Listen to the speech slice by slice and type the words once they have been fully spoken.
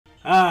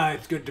Ah,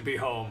 it's good to be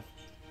home.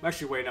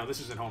 Actually, wait, no,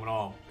 this isn't home at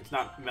all. It's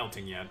not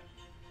melting yet.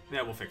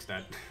 Yeah, we'll fix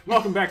that.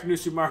 Welcome back to New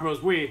Super Mario Bros.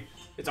 Wii.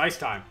 It's ice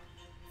time.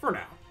 For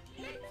now.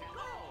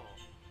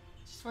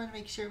 Just want to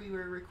make sure we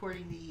were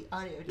recording the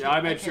audio. Too. Yeah,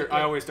 I made sure. Good.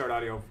 I always start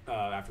audio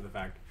after the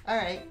fact.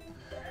 Alright.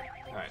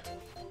 Alright.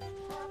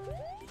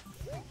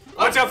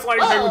 Watch out,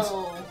 sliding penguins!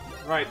 Whoa!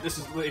 Right, this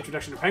is the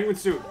introduction to Penguin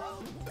Suit.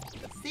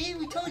 See,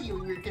 we told you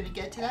we were going to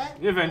get to that.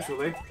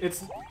 Eventually. It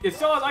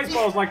still has ice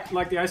balls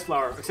like the ice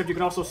flower, except you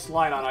can also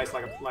slide on ice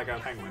like a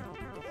penguin.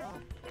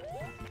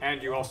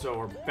 And you also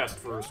are best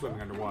for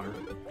swimming underwater.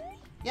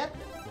 Yep.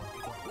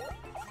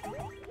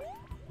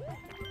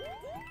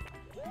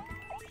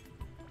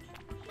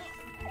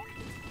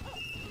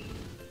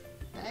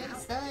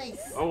 Nice,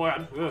 nice. Oh,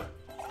 ugh.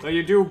 So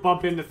you do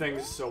bump into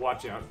things, so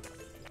watch out.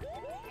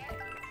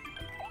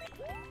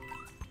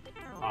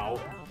 Ow.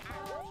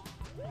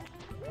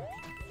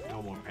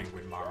 No more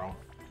Penguin Morrow.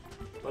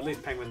 But at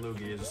least Penguin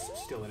Loogie is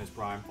still in his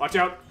prime. Watch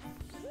out!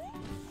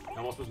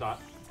 Almost was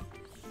not.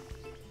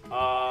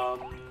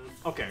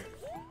 Okay.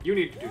 You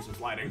need to do some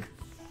sliding.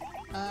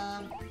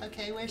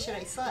 Okay, where should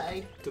I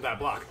slide? To that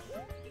block.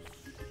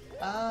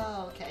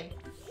 Oh, okay.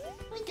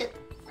 Let me get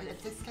rid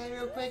of this guy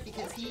real quick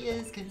because he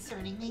is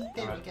concerning me.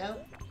 There we go.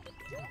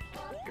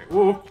 Okay,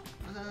 woo!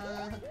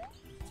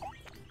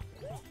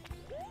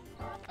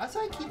 Also,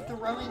 I keep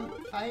throwing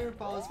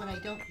fireballs when I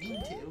don't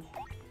mean to.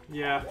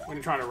 Yeah, when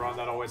you're trying to run,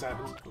 that always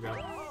happens. Okay.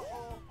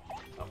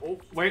 Oh,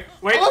 wait!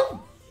 Oh!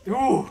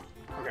 Ooh!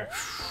 Okay.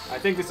 I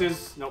think this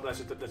is... Nope, that's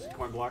just a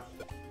coin block.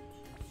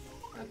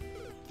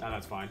 No,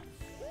 that's fine.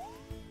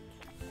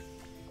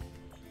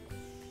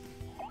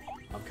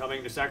 I'm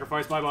coming to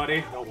sacrifice my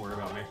body. Don't worry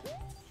about me.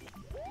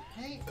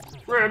 Hey.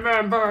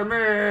 Remember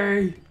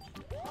me!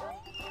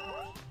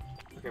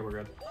 Okay, we're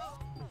good.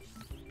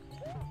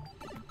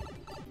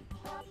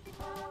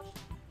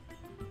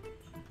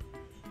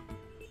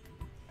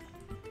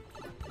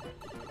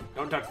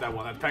 Don't touch that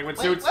one. That's penguin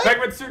suits. What?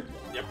 Penguin suit!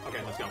 Yep,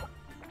 okay, let's go.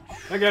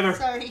 Together.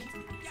 Sorry.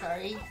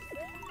 Sorry.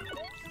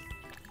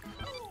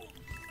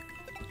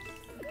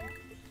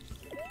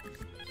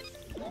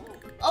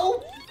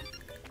 Oh!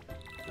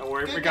 Don't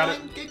worry, Good we got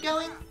going, it. good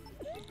going.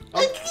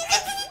 Oh.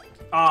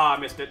 Ah, I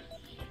missed it.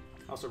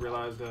 Also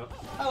realized, Oh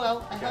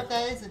well, I okay. hope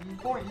that isn't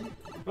important.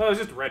 Well, it's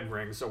just red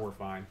rings, so we're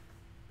fine.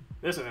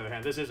 This, on the other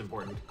hand, this is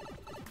important.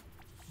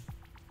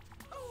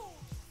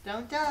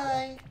 Don't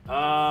die.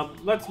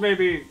 Let's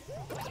maybe...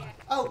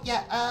 Oh,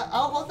 yeah,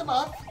 I'll hold them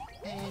up.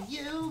 And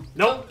you...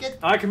 Nope, Get...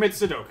 I commit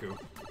Sudoku.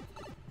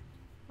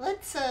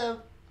 Let's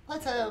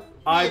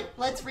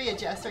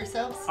readjust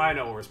ourselves. I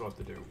know what we're supposed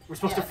to do. We're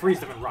supposed to freeze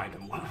them and ride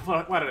them.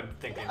 Why did I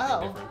think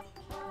anything different?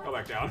 Go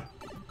back down.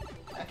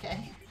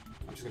 Okay.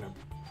 I'm just gonna...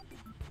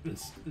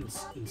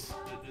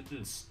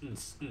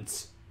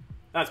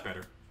 That's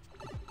better.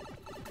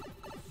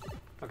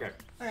 Okay.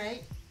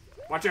 Alright.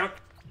 Watch out!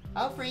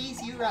 I'll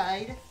freeze, you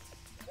ride.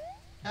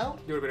 No?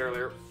 Do it a bit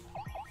earlier.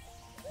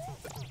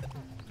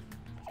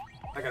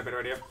 I got a better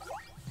idea.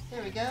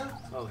 There we go.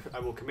 I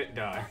will commit and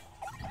die.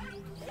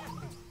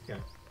 Okay.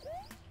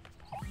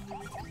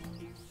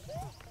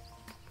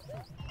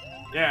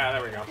 Yeah,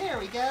 there we go. There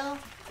we go.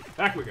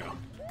 Back we go.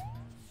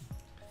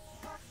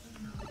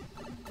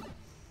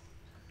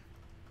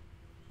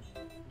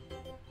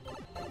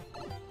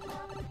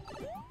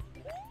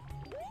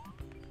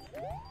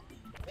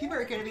 People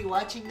are going to be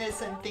watching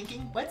this and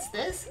thinking, what's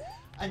this?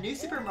 A new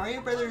Super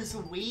Mario Bros.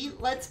 Wii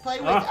Let's Play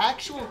with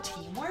actual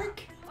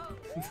teamwork?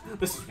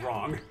 This is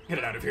wrong. Get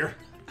it out of here.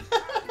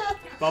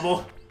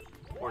 Bubble.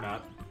 Or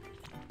not.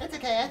 That's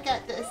okay, I've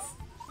got this.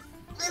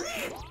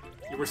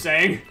 You were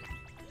saying?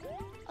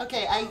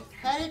 Okay, I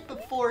had it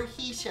before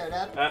he showed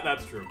up.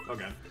 That's true.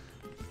 Okay.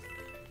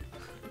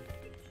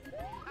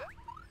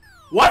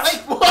 What? Wait,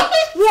 what?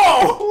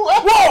 Whoa!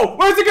 What? Whoa!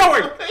 Where's it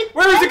going? Wait,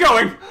 Where is it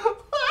going?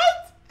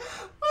 What?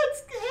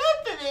 What's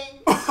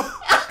happening?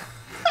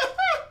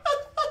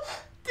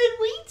 Did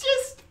we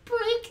just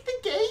break the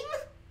game?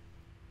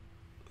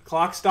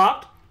 Clock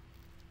stopped.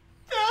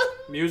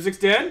 Music's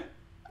dead.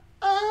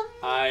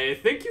 I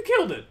think you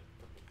killed it.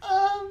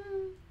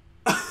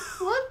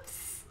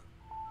 Whoops.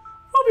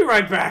 I'll be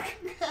right back.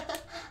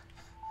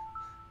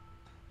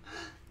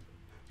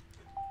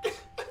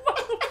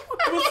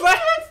 What was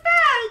that? What's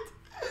that?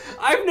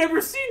 I've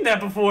never seen that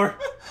before.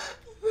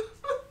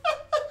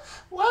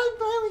 Well, I'm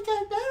glad we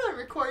got that on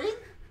recording.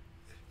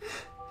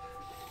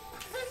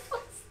 What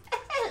was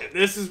that? And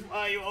this is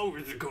why you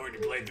always record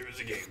your playthroughs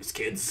of games,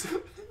 kids.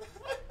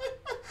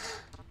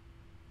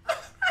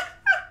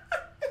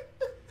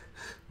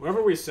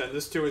 Whoever we send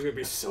this to is gonna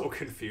be so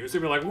confused.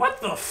 They'll be like,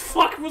 what the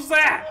fuck was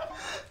that?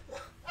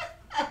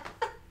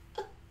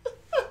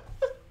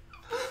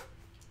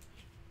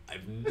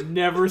 I've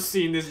never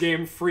seen this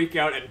game freak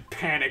out and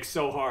panic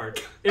so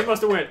hard. It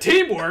must have went,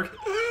 teamwork!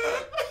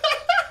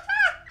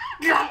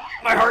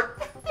 My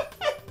heart!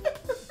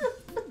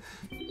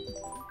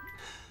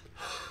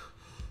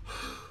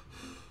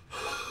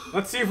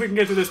 Let's see if we can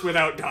get through this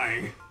without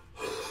dying.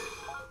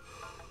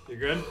 You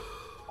good?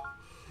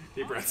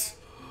 Deep breaths.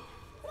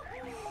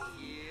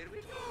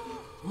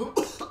 You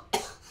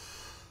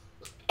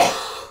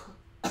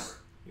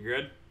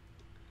good?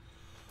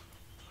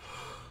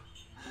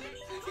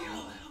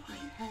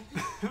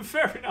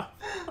 Fair enough.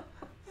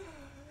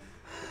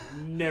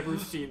 Never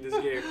seen this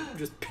game.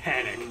 Just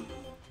panic.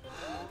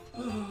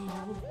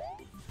 Oh,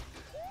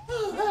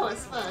 that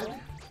was fun.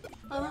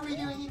 What were we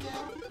doing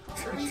again?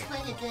 Were we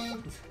playing a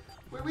game?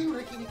 Were we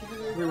working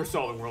together? We were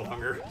solving world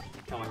hunger.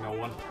 Telling no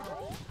one.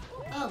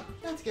 Oh,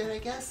 that's good, I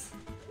guess.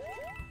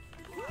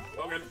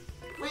 Oh, good.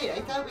 Wait,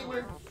 I thought we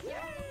were...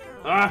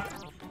 Ah!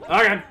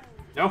 Okay.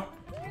 No.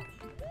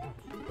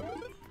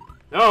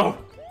 No!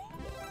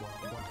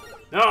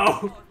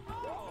 No!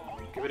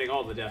 Committing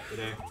all the death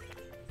today.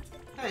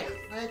 Alright,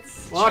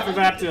 let's... Well, after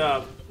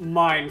that,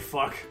 mind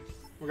fuck,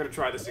 we're gonna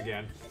try this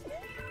again.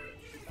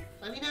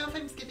 Let me know if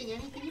I'm skipping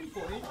anything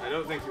important. I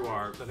don't think you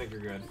are. I think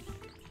you're good.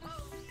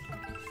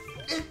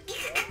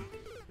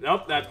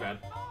 Nope, that's bad.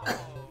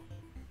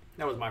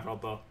 That was my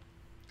fault, though.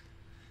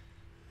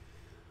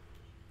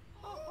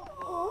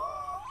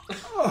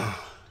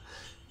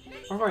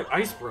 Alright,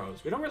 Ice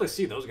Bros. We don't really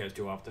see those guys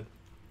too often.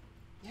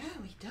 Yeah,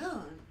 we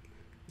don't.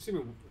 You see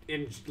them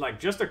in, like,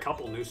 just a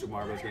couple new Super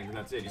Mario Bros. Games, and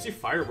that's it. You see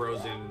Fire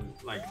Bros in,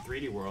 like,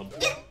 3D World,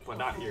 but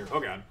not here. Oh,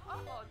 God.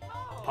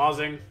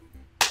 Pausing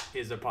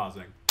is a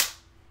pausing.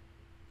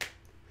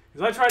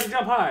 Because I tried to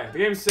jump high. The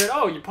game said,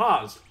 oh, you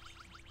paused.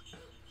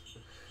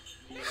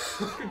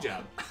 Good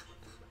job.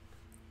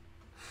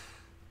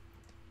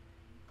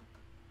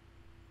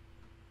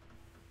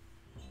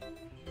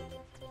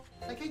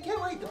 Like, I get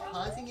why the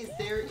pausing is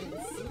there in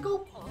single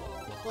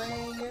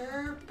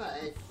player,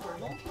 but for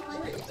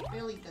multiplayer, it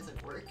really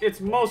doesn't work. It's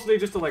mostly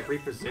just to, like,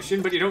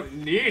 reposition, but you don't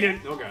need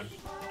it. Oh, God.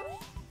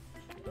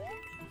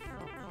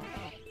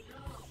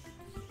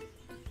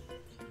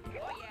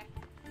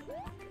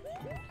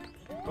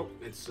 Oh,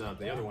 it's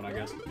the other one, I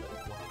guess.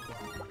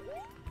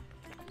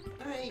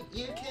 Alright,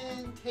 you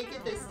can take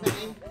it this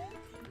time.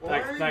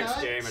 Thanks,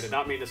 not. game. I did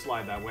not mean to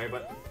slide that way,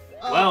 but...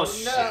 Oh, well, no.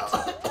 shit.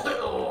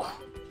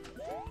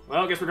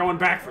 Well, I guess we're going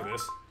back for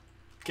this.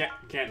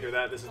 Can't do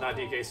that. This is not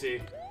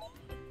DKC.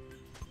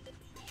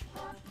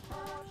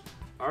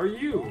 Are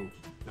you?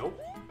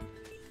 Nope.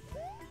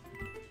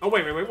 Oh,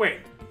 wait.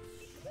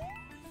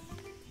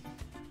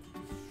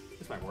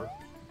 This might work.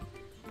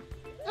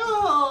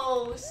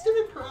 Oh,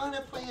 stupid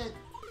piranha plant.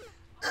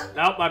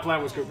 Nope, my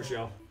plan was Cooper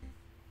Shell.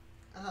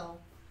 Oh.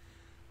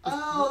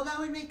 Oh, that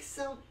would make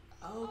so...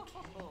 Okay.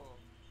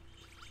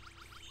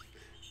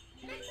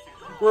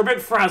 We're a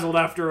bit frazzled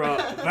after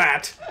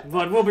that,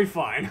 but we'll be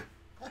fine.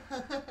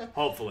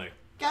 Hopefully.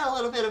 Got a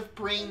little bit of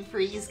brain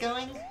freeze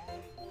going.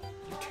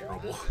 You're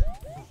terrible.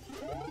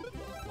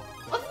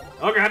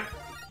 Oh, God.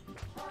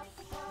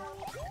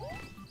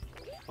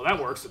 Well, that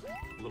works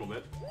a little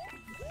bit.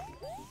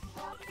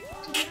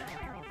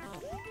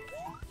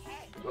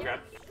 Oh, God.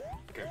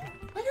 Okay.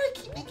 Why do I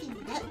keep making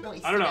that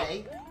noise I don't know.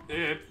 today?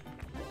 Okay.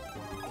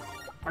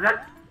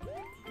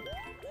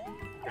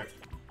 Okay.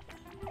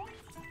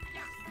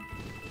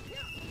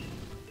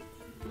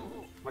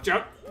 Watch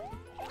out.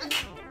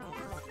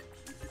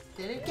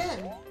 Did it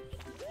again.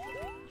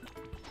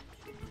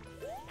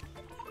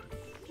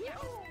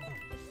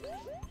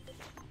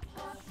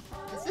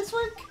 Does this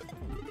work?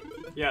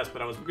 Yes,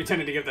 but I was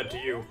intending to give that to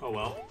you. Oh,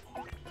 well.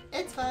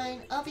 It's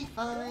fine. I'll be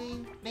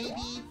fine.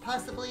 Maybe,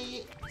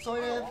 possibly,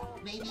 sort of,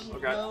 maybe,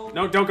 Okay. no.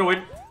 No, don't go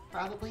in.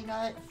 Probably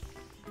not.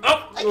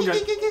 Oh, we're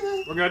good.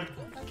 We're good.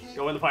 Okay.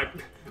 Go in the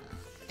pipe.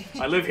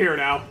 I live here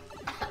now.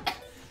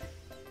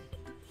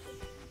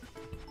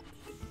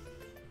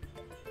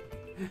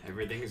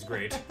 Everything is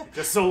great.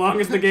 Just so long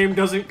as the game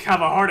doesn't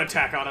have a heart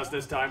attack on us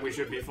this time, we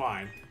should be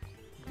fine.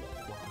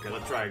 Okay,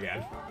 let's try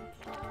again.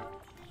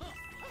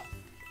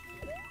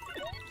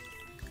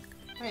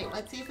 Alright,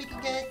 let's see if we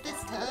can get it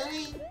this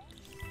time.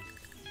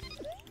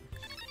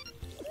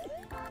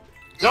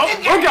 No!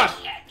 Oh, God!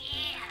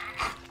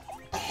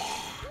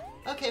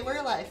 Okay, we're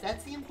alive.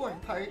 That's the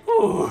important part.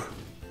 Ooh.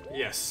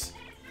 Yes.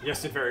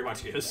 Yes, it very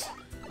much is.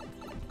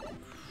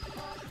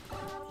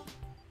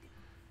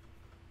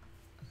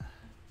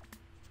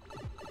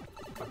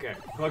 Okay.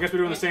 Well, I guess we're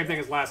doing the same thing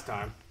as last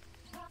time.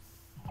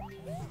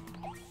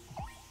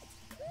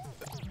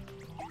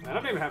 I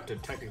don't even have to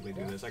technically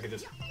do this. I could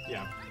just...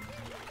 Yeah.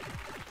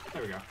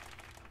 There we go.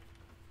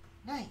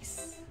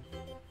 Nice.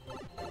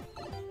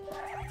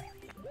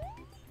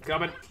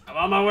 Coming. I'm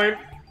on my way.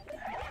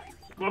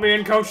 Let me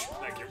in, coach.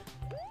 Thank you.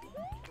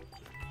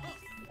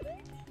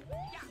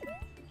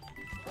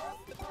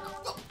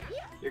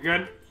 You're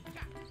good?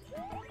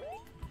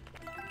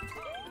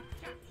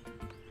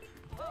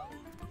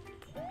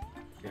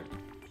 Good.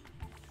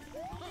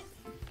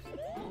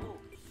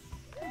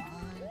 Come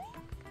on.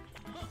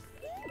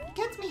 It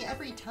gets me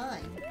every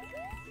time.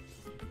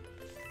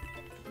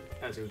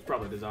 As it was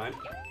probably designed.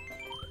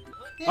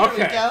 There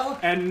Okay. we go.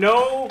 And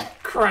no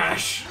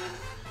crash.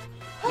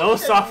 No How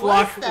soft good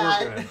lock. was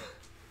that? We're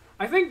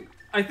good.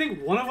 I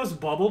think one of us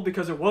bubbled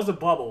because it was a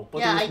bubble, but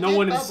Yeah, there was I no did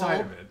one bubble.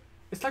 inside of it.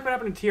 It's like what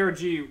happened in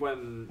TRG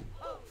when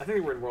I think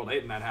we were in World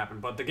 8 and that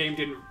happened, but the game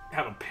didn't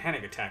have a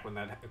panic attack when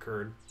that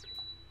occurred.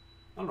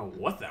 I don't know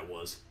what that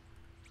was.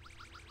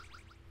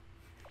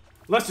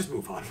 Let's just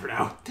move on for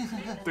now.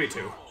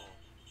 3-2.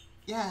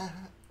 Yeah.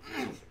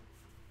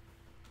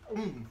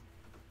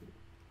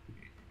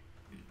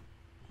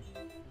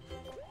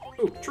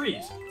 Ooh,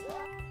 trees.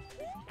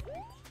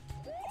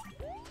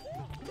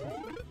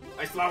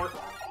 Ice flower.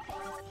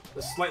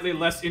 The slightly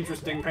less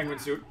interesting penguin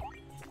suit.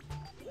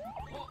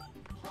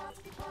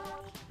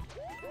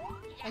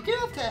 I do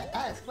have to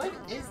ask, what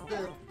is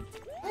the...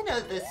 I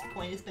know this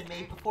point has been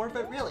made before,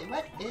 but really,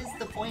 what is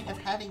the point of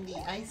having the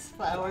ice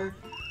flower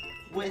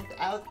with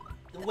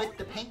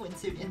the penguin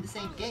suit in the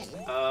same game?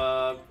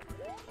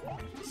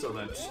 So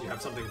that you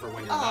have something for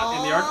when you're not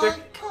in the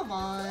Arctic? Come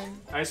on.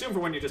 I assume for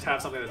when you just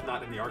have something that's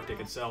not in the Arctic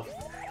itself.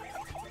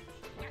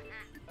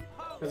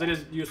 Because it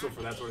is useful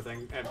for that sort of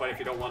thing, but if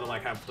you don't want to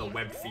like have the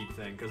webbed feet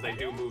thing, because they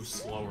do move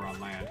slower on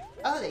land.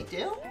 Oh, they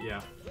do?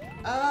 Yeah.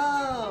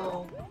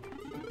 Oh.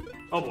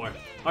 Oh boy.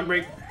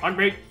 Hungry!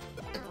 Hungry!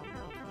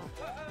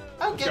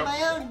 I'll get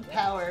my own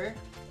power.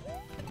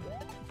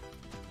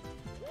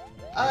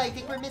 Oh, I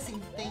think we're missing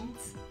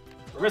things.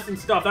 We're missing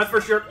stuff, that's for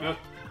sure.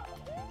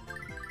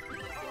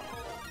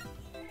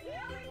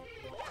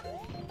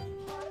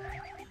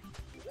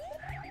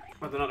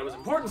 Whether or not it was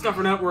important stuff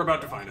or not, we're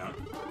about to find out.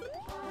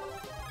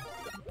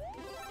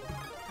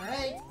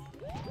 Alright.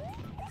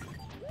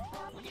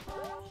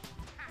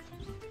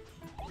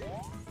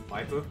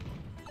 Waifu?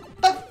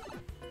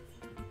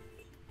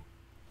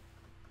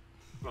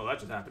 Well, that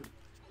just happened.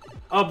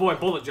 Oh boy,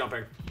 bullet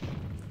jumping.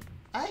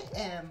 I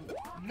am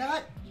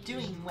not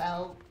doing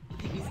well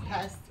these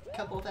past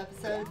couple of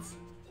episodes.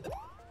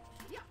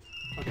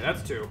 Okay,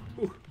 that's 2.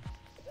 Whew.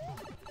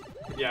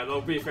 Yeah,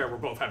 though, be fair, we're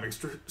both having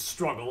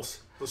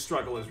struggles. The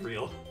struggle is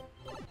real.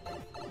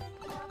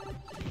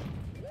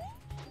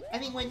 I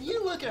mean, when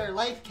you look at our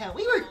life count,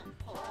 we were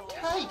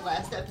tied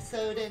last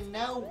episode, and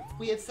now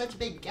we have such a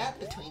big gap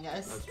between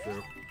us. That's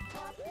true.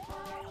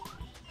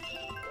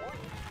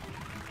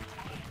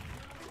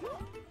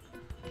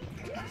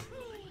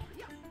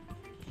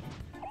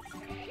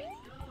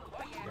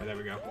 Yeah, there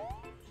we go.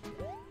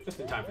 Just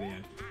in time for the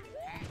end.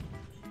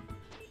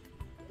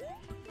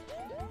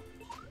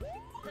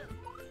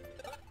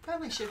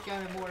 Probably should have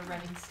gotten a more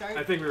running start.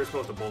 I think we were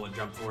supposed to bullet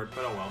jump for it,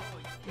 but oh well.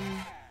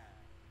 Mm.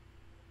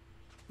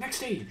 Next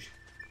stage.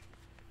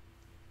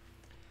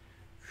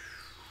 I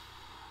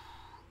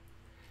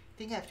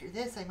think after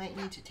this, I might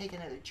need to take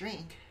another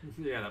drink.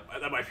 Yeah,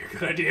 that might be a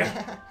good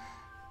idea.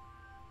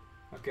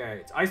 Okay,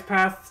 it's Ice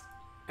Path,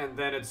 and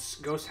then it's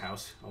Ghost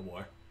House. Oh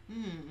boy.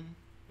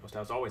 Ghost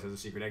House always has a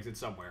secret exit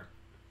somewhere.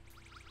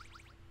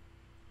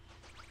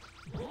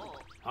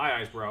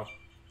 Hi, Ice Bro.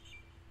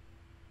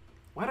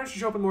 Why don't you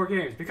show up in more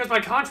games? Because my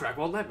contract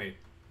won't let me.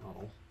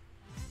 Oh.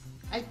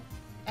 I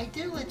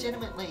do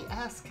legitimately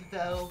ask,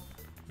 though,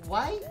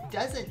 why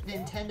doesn't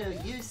Nintendo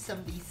use some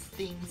of these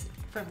things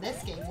from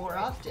this game more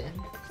often?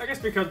 I guess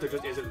because there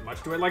just isn't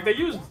much to it. Like, they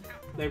did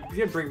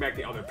bring back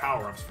the other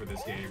power-ups for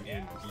this game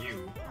in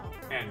U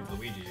and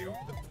Luigi U.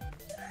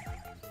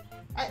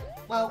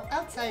 Well,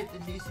 outside the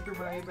new Super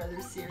Mario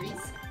Brothers series.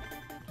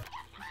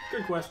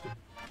 Good question.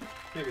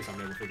 Maybe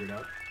someday we'll figure it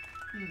out.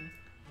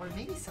 Or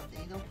maybe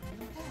someday they'll bring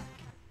them back.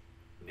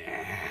 Nah.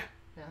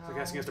 No. It's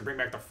like asking us to bring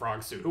back the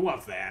frog suit. Who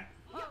wants that?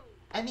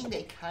 I mean,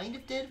 they kind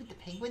of did with the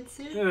penguin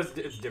suit. Yeah,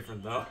 it's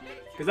different, though.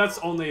 Because that's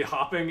only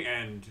hopping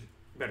and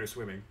better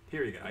swimming.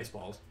 Here you get ice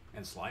balls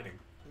and sliding.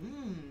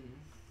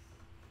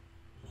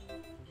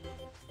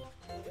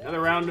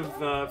 Another round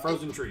of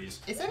frozen trees.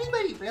 Is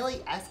anybody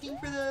really asking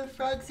for the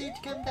frog suit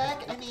to come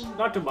back? I mean...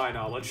 Not to my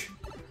knowledge.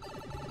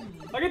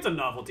 Like, it's a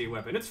novelty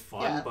weapon. It's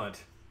fun, yeah.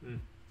 but...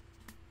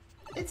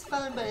 It's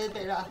fun, but a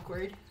bit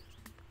awkward.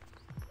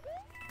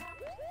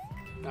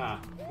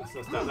 Ah,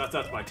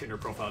 that's my Tinder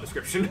profile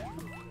description.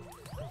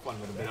 Fun,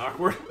 but a bit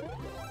awkward.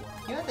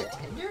 You have a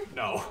Tinder?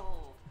 No.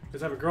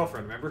 Because I have a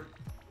girlfriend, remember?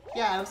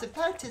 Yeah, I was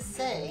about to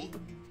say,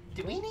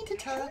 do we need to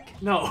talk?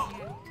 No.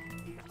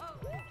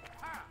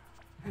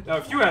 Now,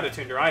 if you had a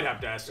Tinder, I'd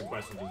have to ask some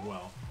questions as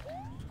well.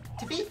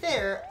 To be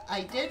fair,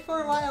 I did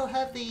for a while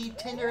have the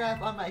Tinder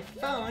app on my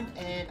phone,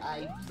 and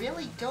I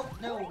really don't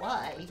know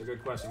why. That's a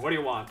good question. What do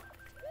you want?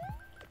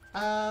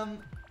 Penguin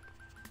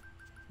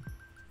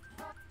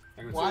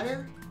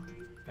Water?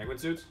 Suits? Penguin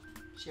suits?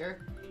 Sure.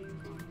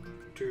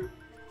 2,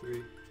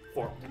 3,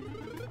 4.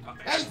 Oh,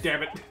 Hey!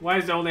 Damn it. Why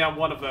is it only on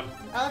one of them?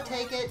 I'll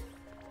take it.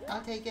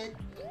 I'll take it.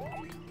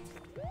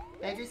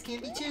 Beggars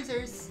can't be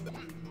choosers.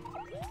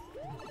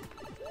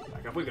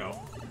 Back up we go.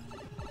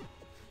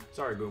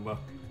 Sorry, Goomba.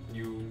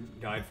 You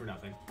died for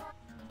nothing.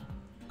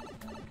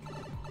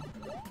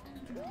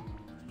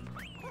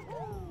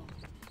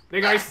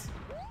 Big ice!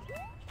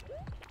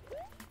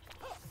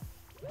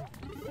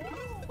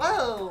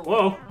 Whoa!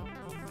 Whoa!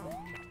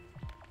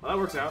 Well, that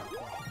works out.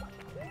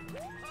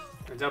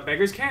 Turns out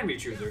beggars can be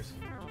choosers.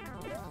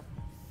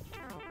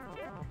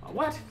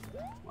 What?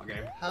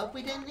 Okay. Hope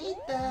we didn't eat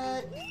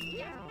that.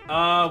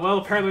 Well,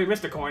 apparently we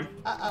missed a coin.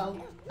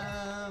 Uh-oh.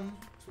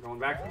 So we're going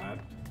back for that.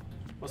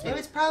 It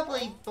was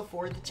probably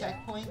before the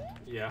checkpoint.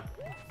 Yeah.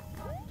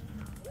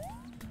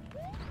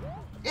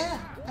 Yeah.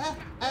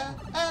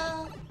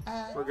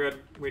 We're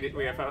good.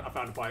 I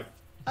found a pipe.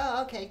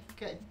 Oh, okay.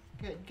 Good.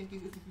 Good.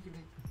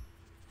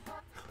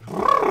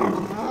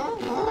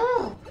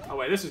 Oh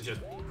wait, this is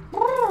just.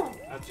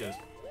 That's just.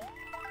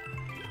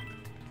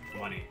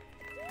 Money.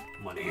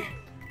 Money.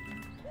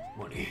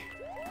 Money.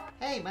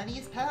 Hey, money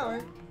is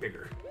power.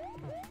 Bigger.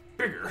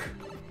 Bigger.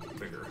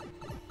 Bigger.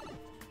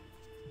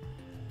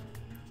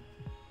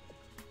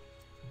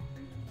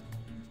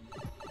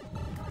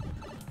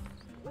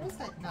 What is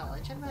that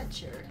knowledge? I'm not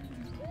sure.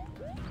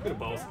 Bit of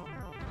both.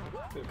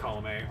 Bit of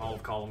column A, all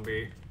of column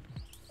B.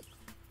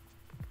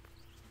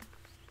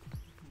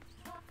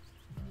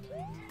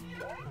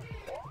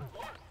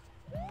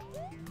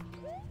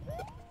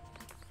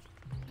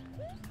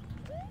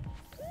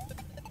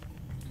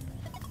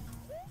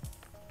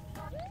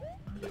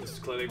 This is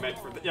clearly meant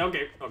for the. Yeah,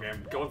 okay,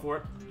 I'm going for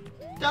it.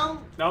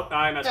 Don't. Nope,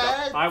 I messed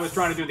up. I was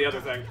trying to do the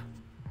other thing.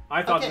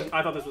 I thought Okay.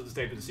 I thought this was the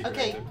stage with the secret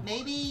Okay, exit.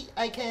 maybe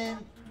I can.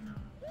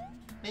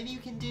 Maybe you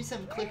can do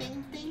some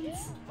clipping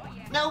things?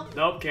 Nope.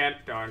 Nope, can't.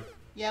 Darn.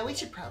 Yeah, we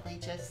should probably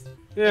just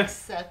Yeah.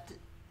 accept.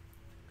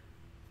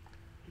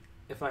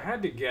 If I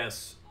had to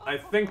guess, I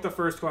think the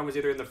first coin was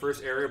either in the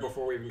first area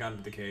before we even got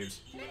into the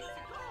caves.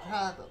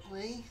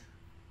 Probably.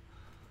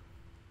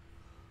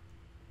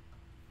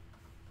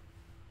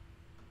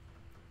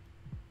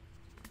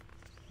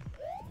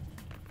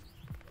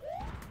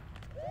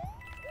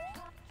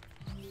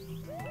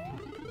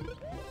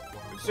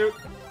 Suit.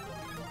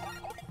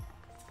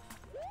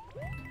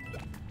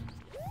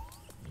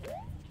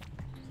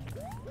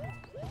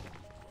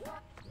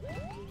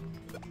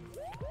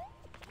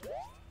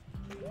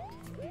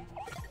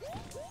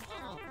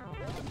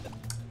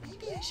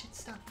 Maybe I should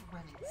stop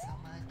running so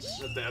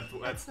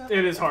much. That's not-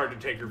 it is hard to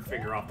take your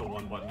finger off the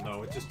one button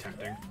though. It's just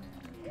tempting.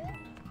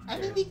 I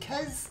mean,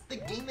 because the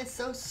game is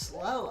so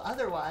slow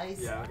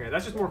otherwise. Yeah, okay.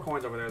 That's just more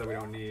coins over there that we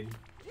don't need.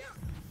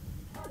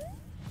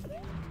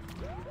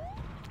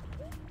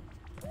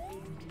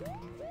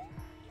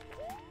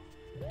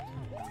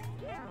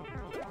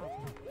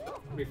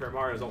 To be fair,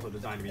 Mario is also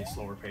designed to be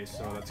slower paced,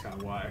 so that's kind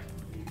of why.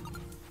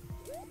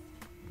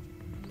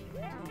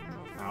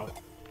 Ow.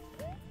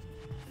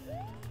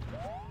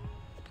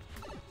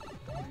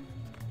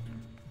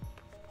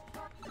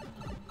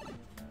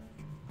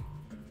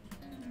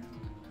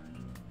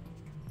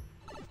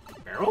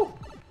 Barrel?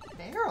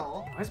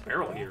 Barrel? Why is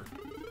Barrel here?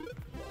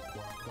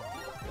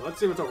 Okay, let's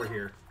see what's over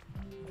here.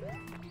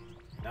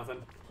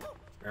 Nothing.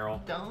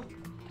 Barrel. Don't.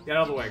 Get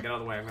out of the way. Get out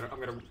of the way.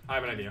 I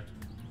have an idea.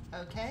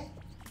 Okay.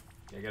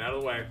 Yeah, get out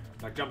of the way.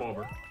 Like, jump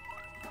over.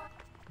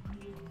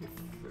 If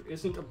there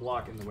isn't a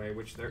block in the way,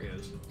 which there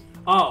is.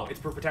 Oh, it's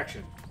for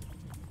protection.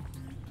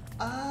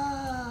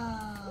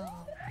 Oh.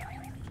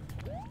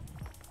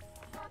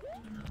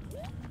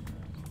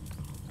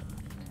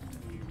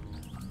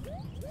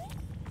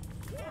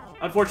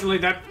 Unfortunately,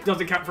 that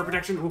doesn't count for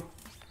protection. Ooh.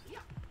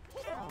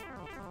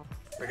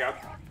 Break out.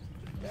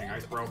 Dang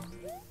ice, bro.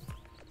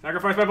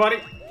 Sacrifice my body.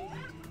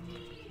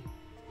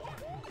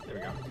 There we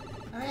go.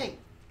 Alright.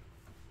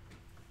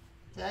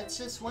 That's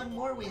just one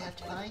more we have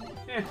to find.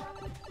 Eh,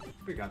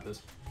 we got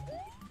this.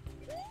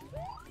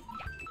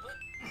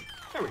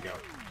 There we go.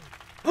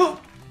 Oh!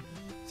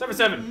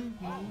 7-7.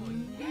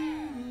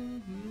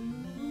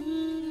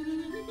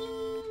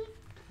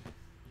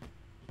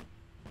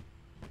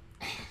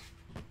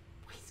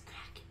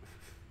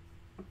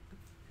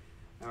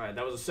 Alright,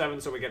 that was a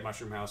 7, so we get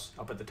Mushroom House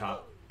up at the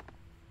top.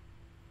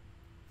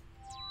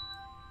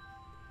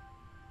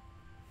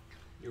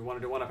 You want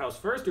to do one-up house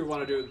first, or you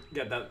want to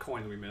get that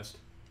coin we missed?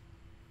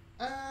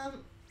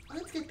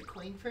 Let's get the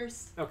coin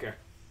first. Okay.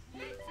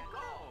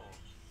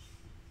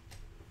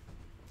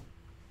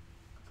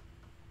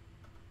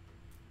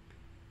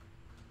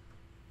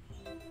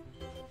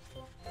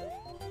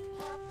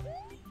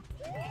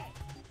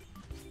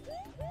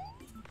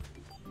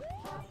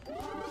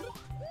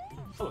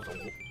 Oh, there's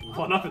a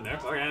one up in there.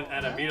 Okay,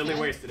 and immediately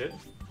wasted it.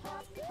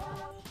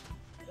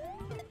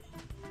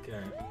 Okay.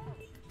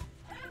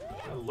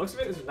 By the looks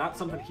of it, there's not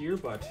something here,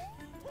 but...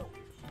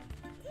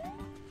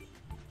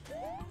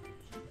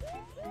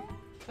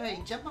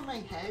 Alright, jump on my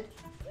head.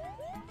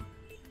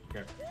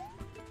 Okay.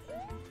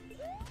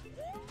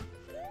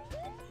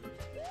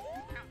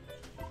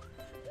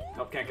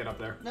 Nope, can't get up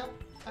there.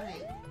 Nope.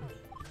 Alright.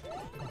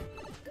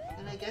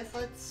 And I guess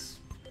let's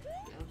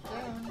go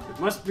down. It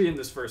must be in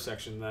this first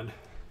section, then.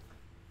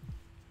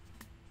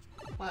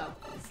 Well,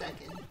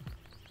 second.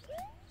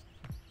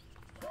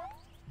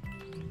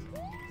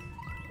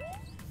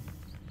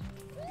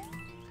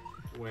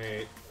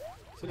 Wait.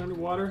 Is it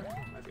underwater?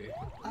 Might be.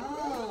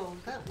 Oh,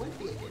 that would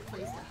be a good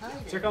place to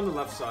hide Check it. on the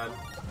left side,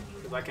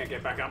 because I can't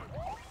get back up.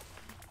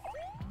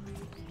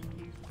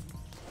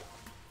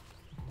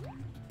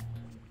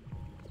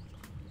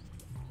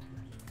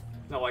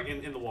 No, like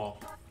in the wall.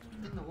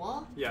 In the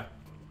wall? Yeah.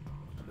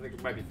 I think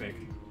it might be fake.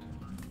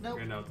 Nope.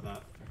 Okay, no, it's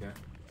not. Okay.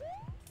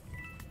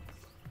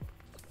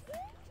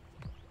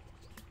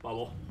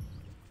 Bubble.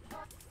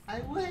 I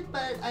would,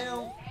 but I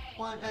don't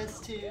want us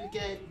to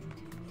get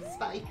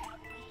spiked.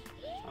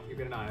 I'm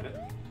keeping an eye on it.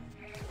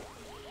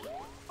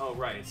 Oh,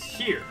 right, it's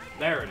here.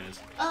 There it is.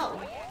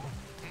 Oh,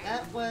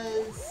 that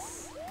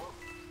was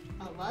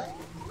what?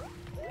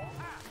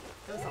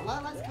 It was a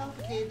lot less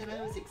complicated than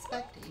I was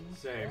expecting.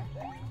 Same.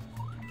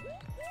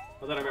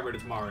 Well, then I remembered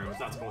it's Mario. It's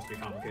not supposed to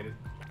be complicated.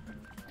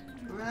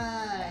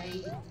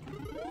 Right.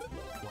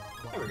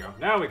 There we go.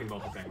 Now we can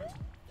vote the penguins.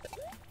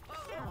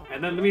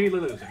 And then immediately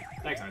losing.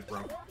 Thanks, Ice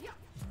Bro.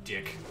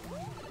 Dick.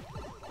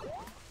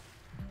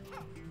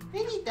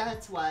 Maybe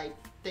that's why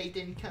they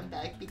didn't come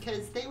back,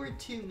 because they were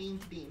too mean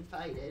to be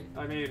invited.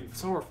 I mean,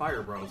 so are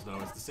Fire Bros, though.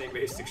 It's the same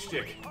basic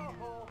shtick.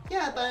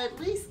 Yeah, but at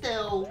least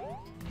they'll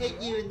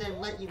hit you and then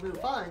let you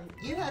move on.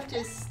 You have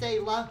to stay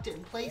locked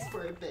in place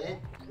for a bit.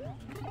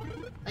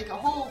 Like a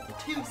whole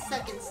 2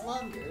 seconds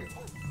longer.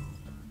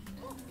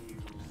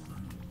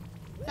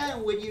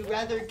 Then, would you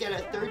rather get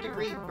a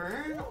 3rd-degree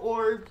burn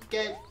or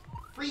get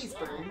freeze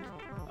burned?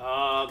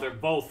 They're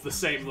both the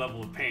same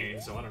level of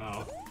pain, so I don't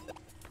know.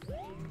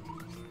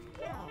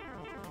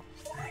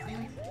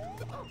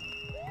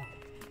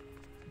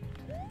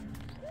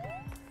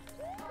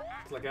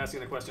 It's like asking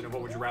the question of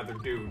what would you rather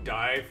do,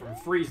 die from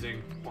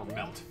freezing or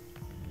melt?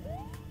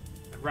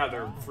 I'd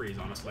rather freeze,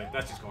 honestly.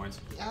 That's just coins.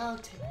 I'll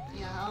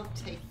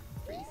take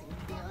freezing,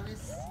 to be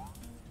honest.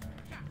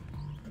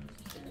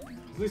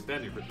 At least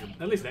then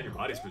your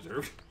body's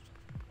preserved.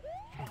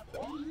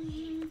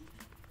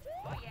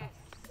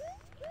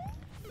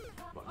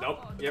 But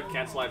nope. Yep,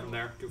 can't slide from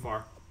there. Too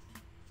far.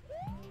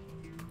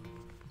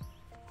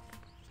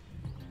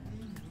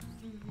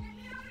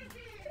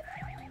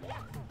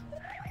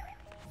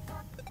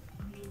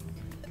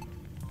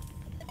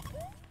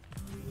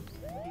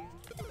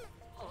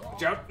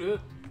 Jump.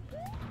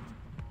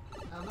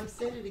 Almost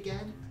did it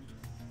again.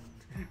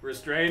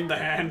 Restrain the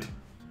hand.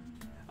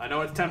 I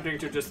know it's tempting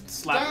to just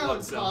slap Down,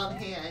 oneself. calm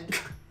hand.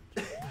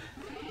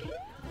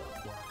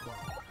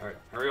 Alright,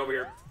 hurry over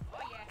here.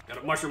 Got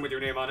a mushroom with your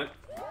name on it.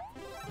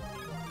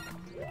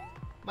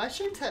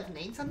 Mushrooms have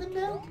names on them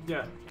now?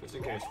 Yeah, just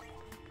in case.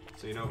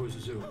 So you know who's a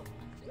zoo.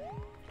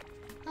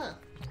 Huh.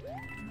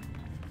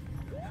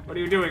 What are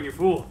you doing, you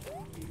fool?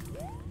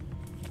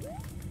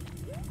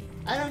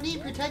 I don't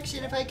need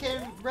protection if I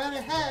can run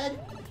ahead.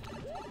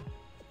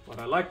 But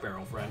I like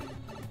Barrel Friend.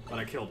 But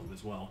I killed him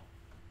as well.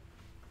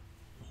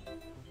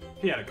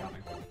 He had it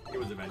coming. It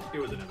was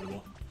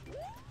inevitable.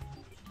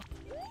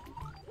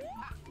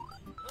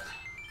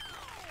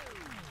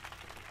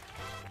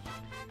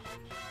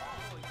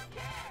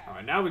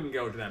 Alright, now we can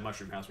go to that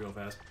mushroom house real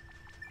fast.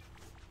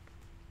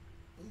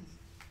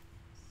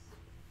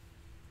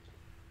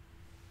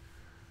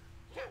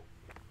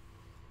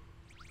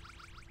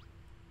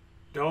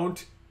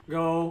 Don't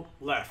go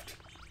left.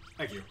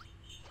 Thank you.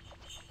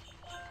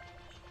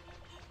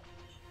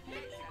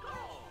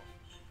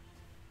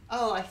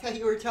 Oh, I thought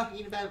you were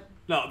talking about...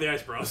 No, the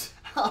Ice Bros.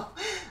 Oh,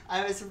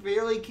 I was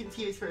really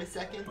confused for a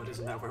second. But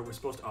isn't that where we're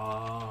supposed to...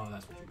 Oh,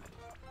 that's what you meant.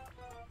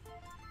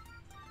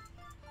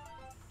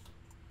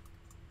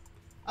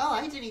 Oh,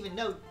 I didn't even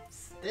know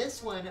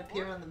this one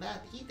appeared on the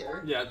map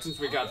either. Yeah, since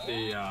we got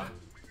the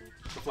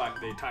flag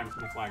timer.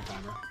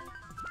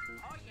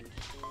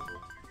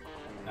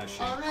 That's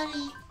shame.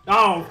 Already?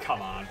 Oh,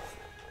 come on.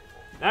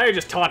 Now you're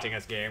just taunting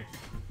us, game.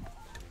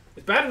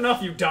 It's bad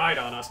enough you died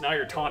on us, now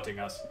you're taunting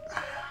us.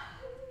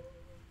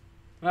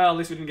 Well, at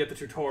least we didn't get the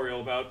tutorial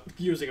about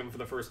using them for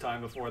the first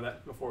time before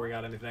we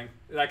got anything.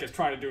 Like it's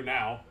trying to do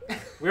now.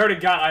 We already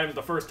got items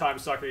the first time,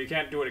 sucker. You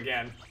can't do it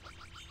again.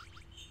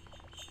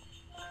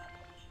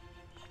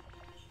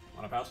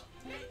 Want a pass?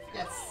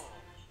 Yes.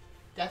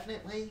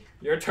 Definitely.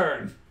 Your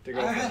turn to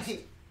go first.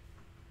 Alright.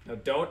 Now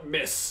don't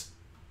miss.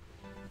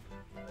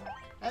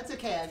 That's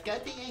okay, I've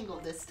got the angle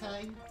this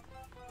time.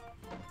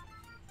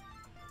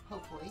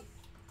 Hopefully.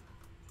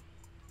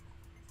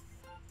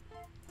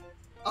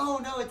 Oh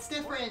no, it's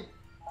different!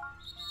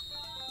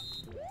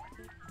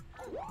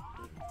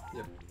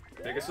 Yep.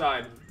 Pick a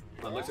side.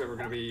 But it looks like we're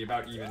going to be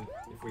about even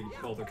if we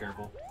both are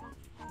careful.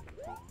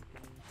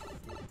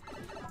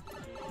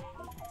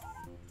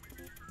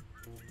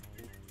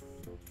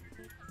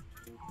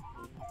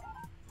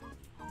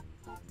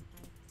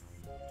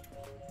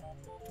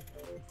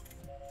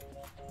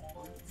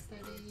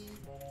 Steady.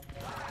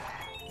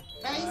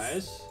 Nice!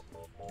 Nice.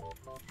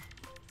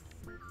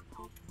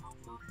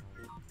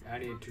 I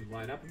need to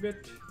line up a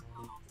bit.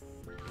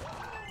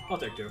 I'll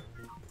take 2.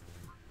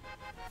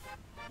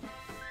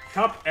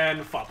 Cup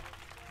and fop.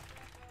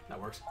 That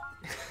works.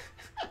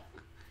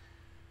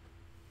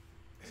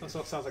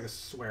 Sounds like a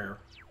swear,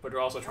 but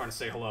we're also trying to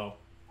say hello.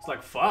 It's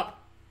like fop.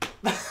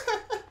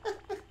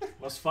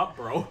 What's fop,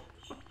 bro?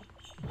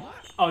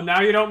 Oh,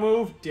 now you don't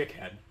move,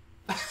 dickhead.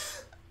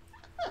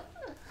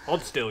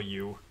 Hold still,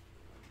 you.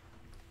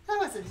 That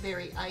wasn't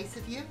very nice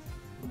of you.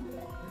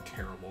 You're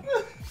terrible.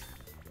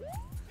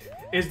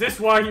 Is this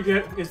why you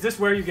get? Is this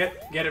where you get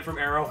it from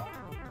Arrow?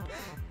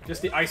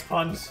 Just the ice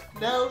puns?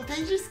 No,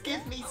 they just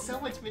give me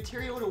so much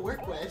material to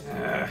work with.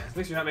 At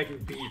least you're not making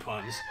bee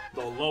puns.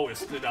 The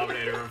lowest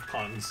denominator of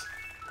puns.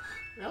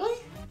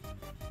 Really?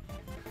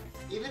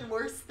 Even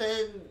worse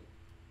than...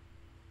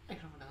 I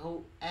don't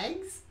know,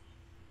 eggs?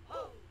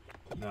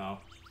 No.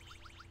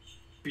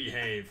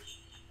 Behave.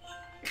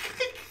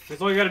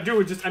 That's all you gotta do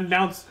is just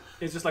announce,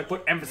 is just like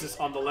put emphasis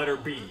on the letter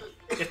B.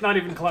 It's not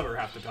even clever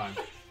half the time.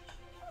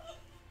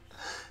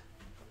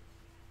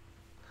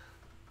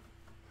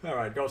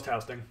 Alright, ghost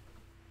housing.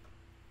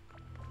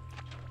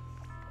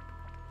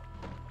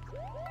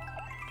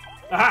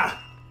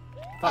 Aha!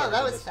 Oh,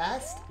 that was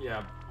fast.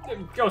 Yeah,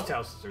 ghost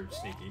houses are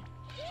sneaky.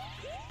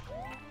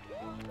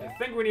 I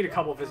think we need a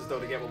couple visits though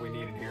to get what we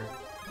need in here.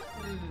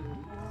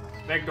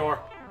 Big door.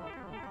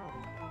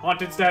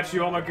 Haunted statue,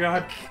 oh my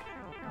god.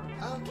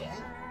 Okay.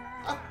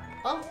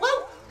 Oh,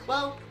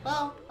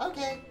 whoa,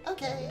 okay.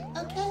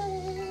 I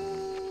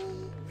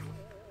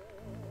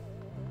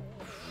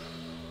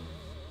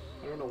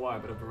don't know why,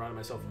 but I've reminded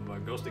myself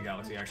of Ghosted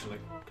Galaxy actually.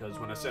 Because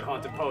when I said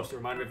haunted post, it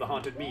reminded me of the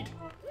haunted meat.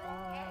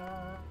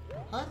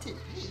 Haunted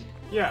meat?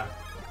 Yeah.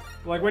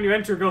 Like when you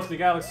enter Ghosted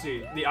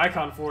Galaxy, the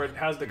icon for it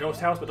has the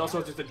ghost house, but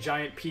also just a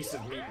giant piece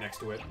of meat next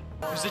to it.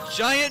 There's a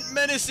giant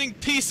menacing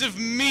piece of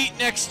meat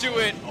next to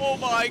it! Oh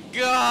my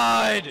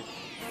god!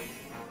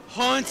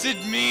 Haunted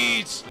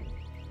meat!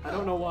 I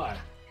don't know why.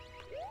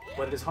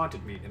 But it is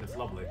haunted meat, and it's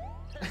lovely.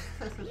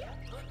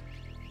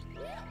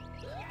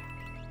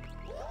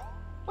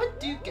 What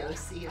do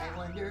ghosts eat, I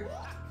wonder?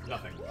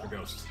 Nothing for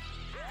ghosts.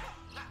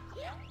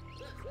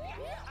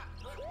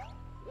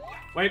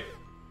 Wait!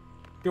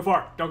 Too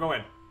far! Don't go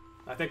in.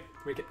 I think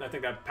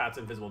that path's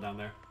invisible down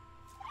there.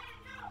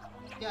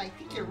 Yeah, I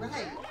think you're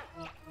right.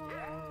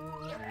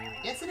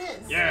 Yes, it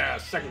is. Yeah,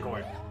 second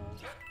coin.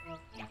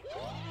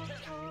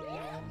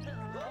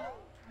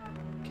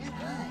 Good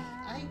eye.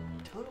 I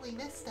totally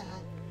missed that.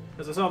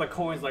 Because I saw the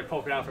coins like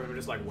poking out from him,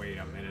 just like, wait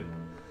a minute.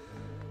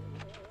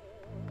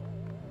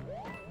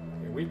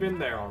 Okay, we've been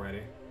there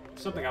already.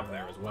 Something up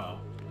there as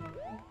well.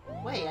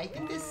 Wait, I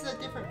think this is a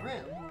different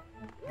room.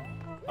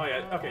 Oh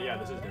yeah, okay, yeah,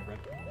 this is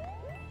different.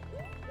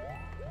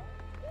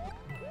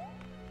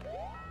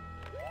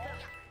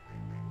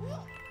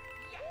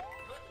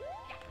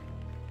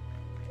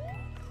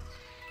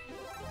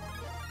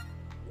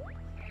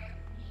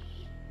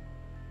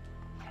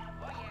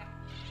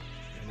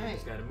 And you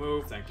just gotta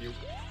move, thank you.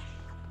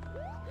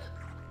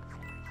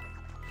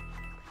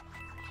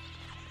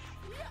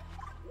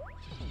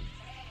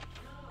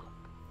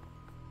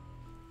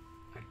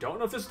 I don't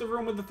know if this is the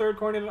room with the third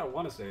coin in it. I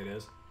want to say it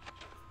is.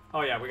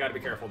 Oh yeah, we gotta be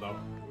careful though.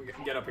 We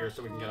can get up here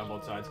so we can get on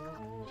both sides.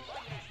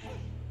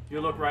 You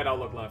look right, I'll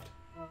look left.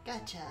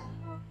 Gotcha.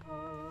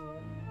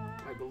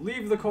 I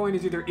believe the coin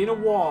is either in a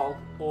wall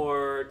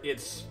or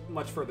it's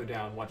much further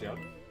down. Watch out.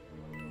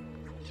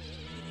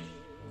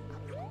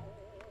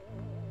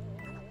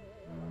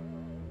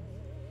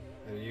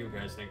 Where do you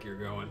guys think you're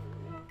going?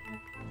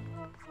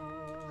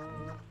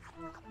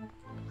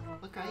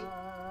 Look right.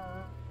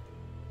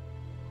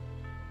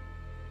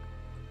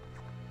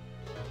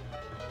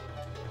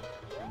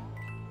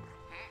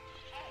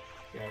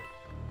 Okay.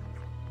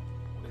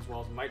 These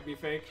walls might be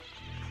fake.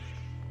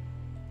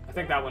 I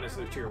think that one is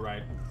to your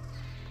right.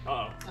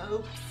 Uh-oh.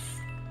 Oops.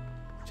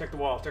 Check the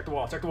wall, check the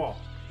wall, check the wall.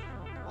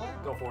 Wall?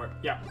 Go for it.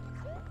 Yeah.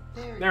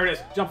 There There it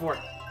is. Jump for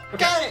it. Okay.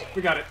 Got it!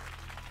 We got it.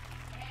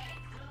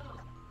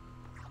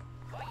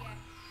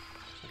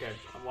 Okay,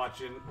 I'm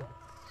watching.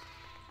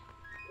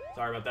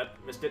 Sorry about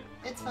that. Missed it.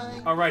 It's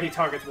fine. Alright, he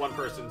targets one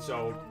person,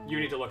 so you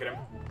need to look at him.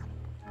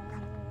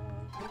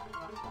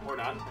 Or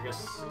not. I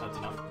guess that's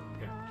enough.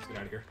 Okay, let's get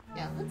out of here.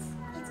 Yeah, let's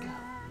go.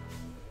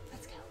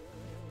 Let's go.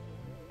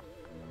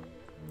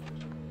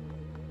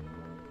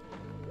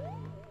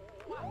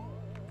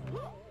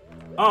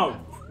 Oh,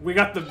 we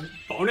got the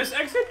bonus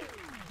exit?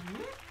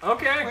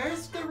 Okay.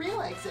 Where's the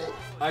real exit?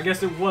 I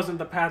guess it wasn't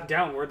the path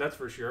downward, that's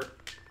for sure.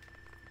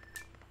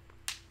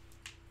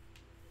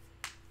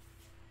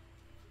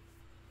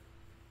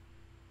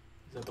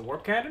 Is that the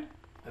warp cannon?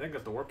 I think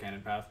that's the warp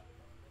cannon path.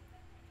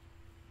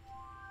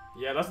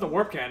 Yeah, that's the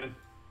warp cannon.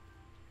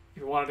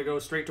 If you wanted to go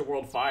straight to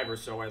World 5 or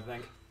so, I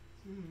think.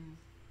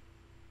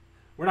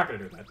 We're not gonna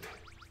do that.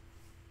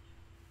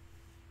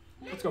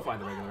 Let's go find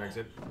the regular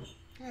exit.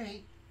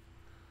 Alright.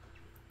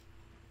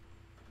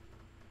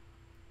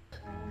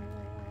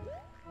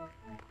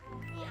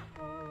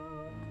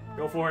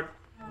 Go for it.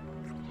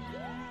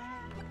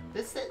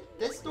 This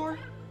door?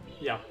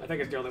 Yeah, I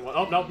think it's the only one.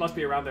 Oh, no, must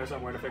be around there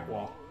somewhere in a fake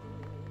wall.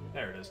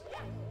 There it is.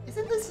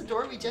 Isn't this the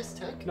door we just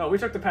took? No, we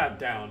took the path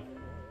down.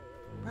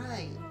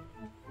 Right.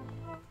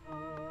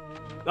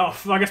 Oh,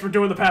 I guess we're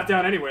doing the path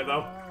down anyway,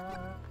 though.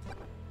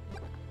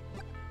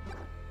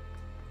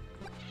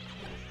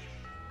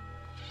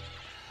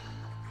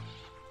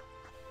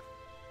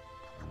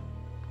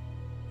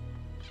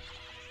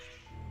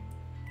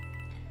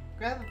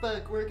 Grab a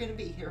book. We're gonna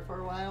be here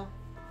for a while.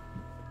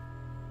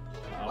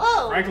 Oh,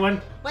 Whoa!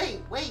 Franklin!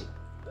 Wait.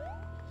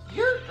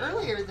 You're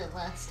earlier than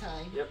last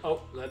time. Yep.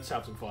 Oh, let's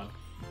have some fun.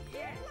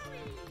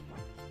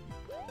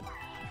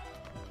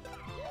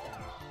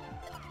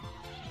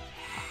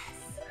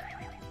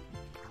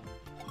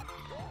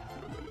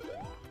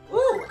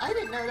 Ooh, I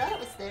didn't know that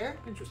was there.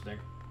 Interesting.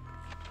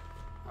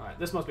 Alright,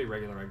 this must be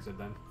regular exit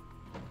then.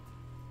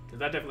 Because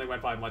that definitely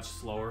went by much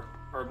slower.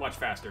 Or much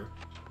faster.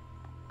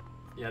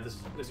 Yeah, this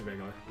is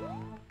regular.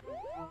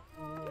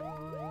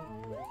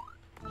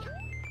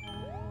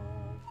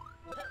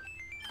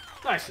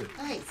 Nice.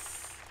 Nice.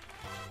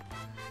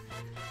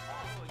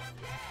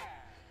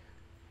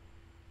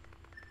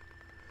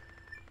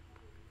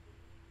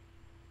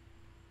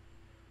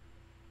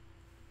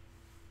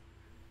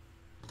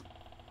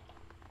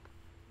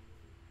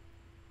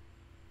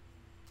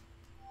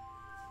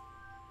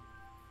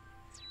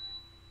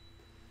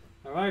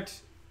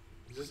 Alright.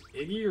 Is this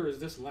Iggy or is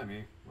this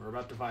Lemmy? We're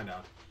about to find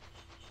out.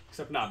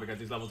 Except not, because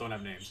these levels don't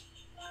have names.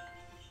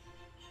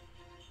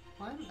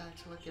 Well, I'm about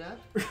to look it up.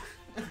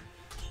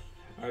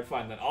 Alright,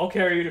 fine then. I'll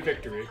carry you to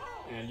victory,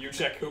 and you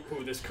check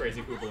who this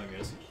crazy poopeling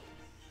is.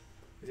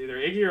 It's either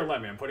Iggy or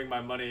Lemmy. I'm putting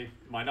my money,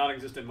 my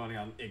non-existent money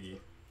on Iggy.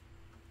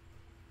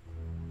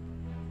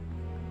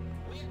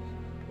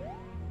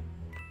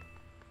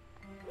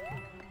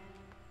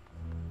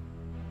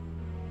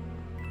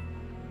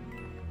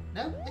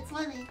 Nope, it's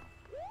Lemmy.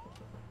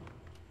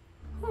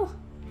 Whew.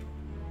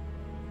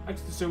 I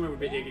just assumed it would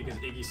be Iggy because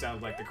Iggy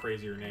sounds like the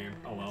crazier name.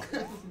 Oh well.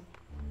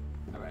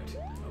 Alright,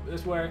 over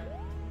this way.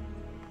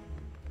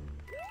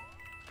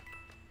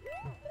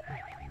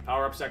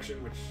 Power up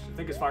section, which I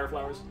think is fire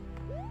flowers.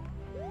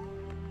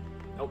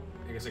 Nope.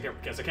 I guess I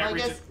can't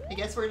reach it. I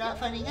guess we're not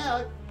finding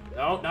out.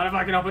 No, not if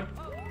I can help it.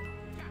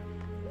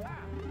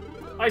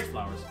 Ice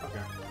flowers.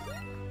 Okay.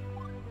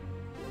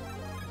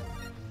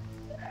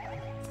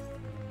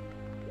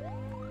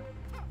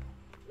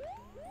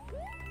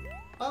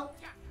 Well,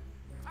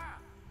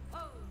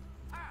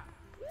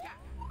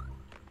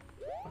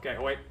 Okay,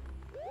 oh wait.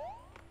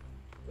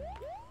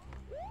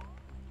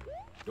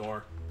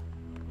 Door.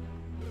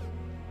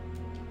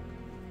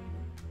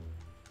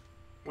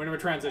 When we're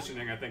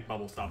transitioning, I think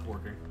bubble stopped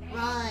working.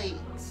 right.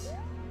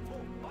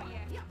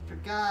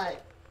 Forgot.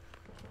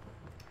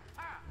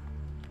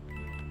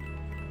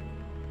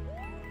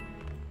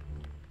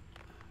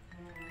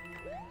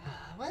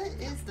 What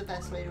is the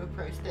best way to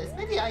approach this?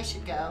 Maybe I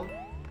should go.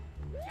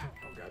 Oh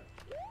god.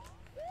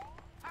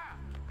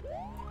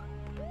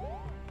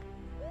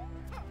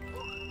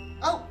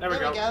 Oh, There we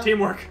go.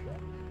 Teamwork.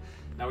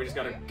 Now we just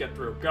gotta get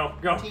through. Go,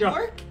 go, go.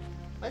 Teamwork?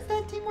 Was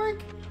that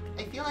teamwork?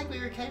 I feel like we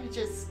were kind of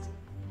just...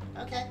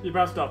 Okay. You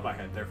bounced off my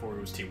head, therefore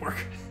it was teamwork.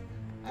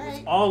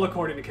 Alright. All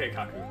according to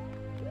Keikaku.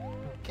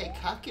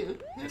 Keikaku?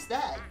 Who's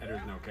that? I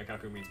don't know.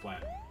 Keikaku means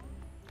plant.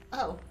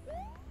 Oh.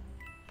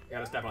 You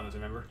gotta step on this,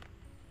 remember?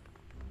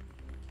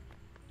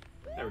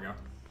 There we go.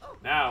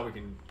 Now we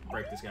can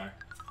break this guy.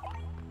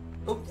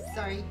 Oops,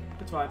 sorry.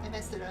 It's fine. I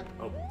messed it up.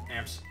 Oh,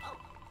 amps.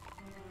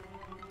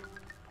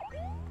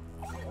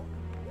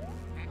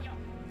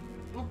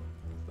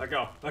 Let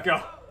go. Let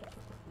go.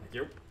 Thank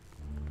you.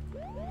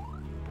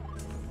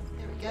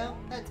 There we go.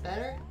 That's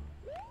better.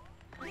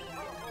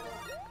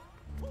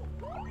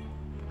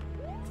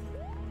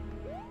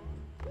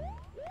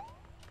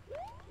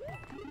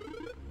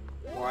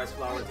 More ice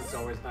flowers, it's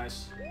always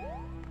nice.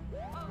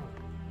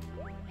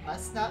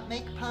 Must not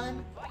make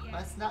pun.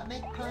 Must not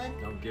make pun.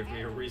 Don't give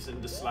me a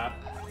reason to slap.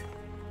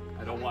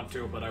 I don't want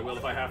to, but I will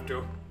if I have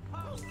to.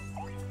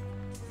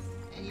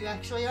 And you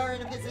actually are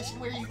in a position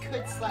where you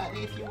could slap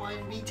me if you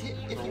wanted me to.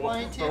 If you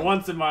wanted to. For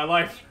once in my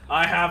life,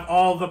 I have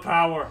all the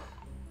power.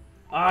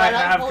 But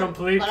have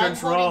complete but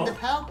control. I'm holding the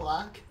POW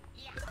block.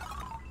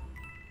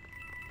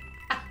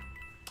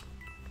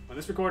 When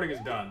this recording is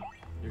done,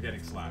 you're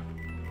getting slapped.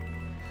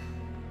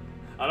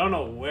 I don't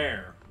know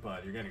where,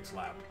 but you're getting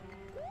slapped.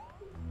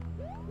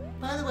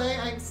 By the way,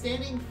 I'm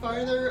standing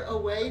farther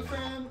away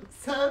from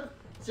Sub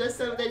just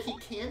so that he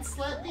can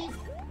slap me.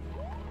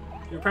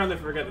 You apparently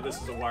forget that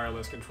this is a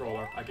wireless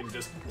controller. I can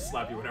just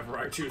slap you whenever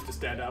I choose to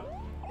stand up.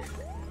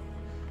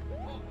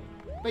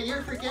 But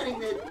you're forgetting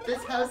that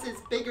this house is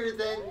bigger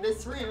than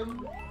this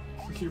room.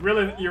 You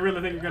really think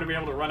you're gonna be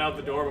able to run out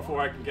the door before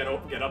I can get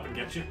up and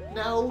get you?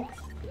 No.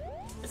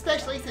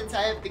 Especially since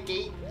I have the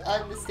gate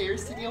on the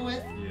stairs to deal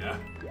with. Yeah.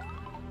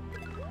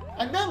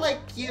 I'm not like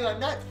you. I'm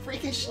not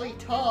freakishly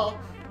tall.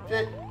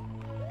 That.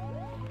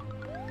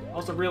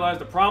 Also realize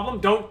the problem.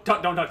 Don't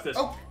touch this.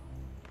 Oh.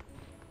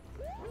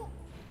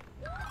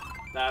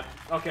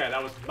 Okay,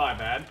 that was my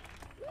bad.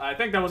 I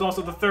think that was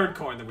also the third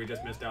coin that we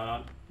just missed out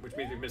on, which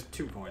means we missed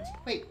 2 coins.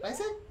 Wait, was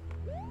it?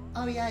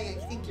 Oh yeah, I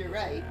think you're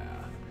right.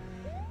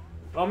 Yeah.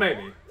 Well,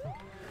 maybe.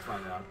 Let's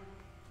find out.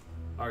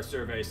 Our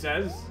survey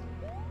says.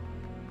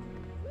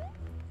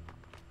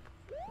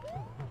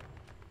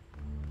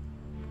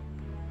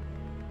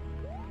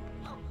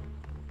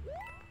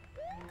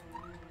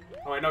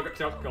 Oh wait, no,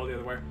 go the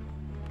other way.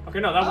 Okay,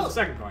 no, that was the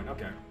second coin.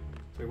 Okay,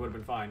 so we would have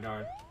been fine.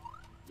 Darn.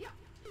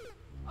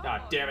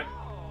 God damn it.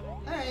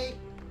 Alright.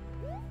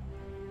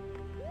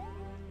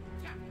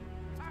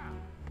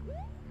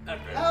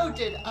 Okay. How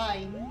did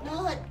I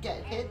not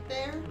get hit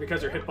there?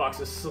 Because your hitbox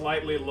is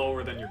slightly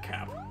lower than your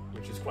cap,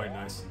 which is quite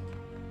nice.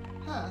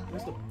 Huh.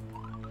 Where's the...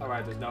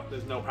 Alright,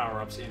 there's no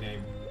power-ups in a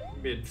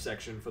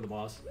mid-section for the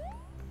boss.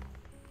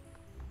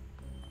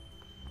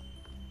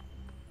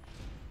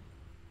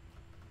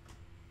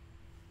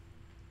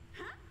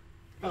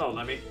 Hello,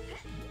 Lemmy.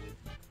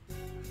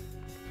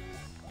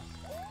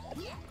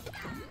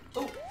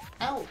 Oh,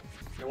 ow.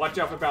 Yeah, watch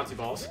out for bouncy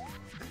balls.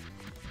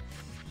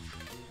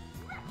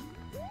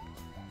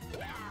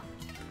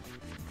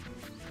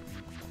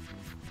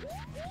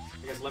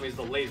 guess Lemmy's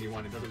the lazy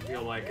one. It doesn't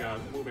feel like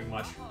moving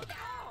much.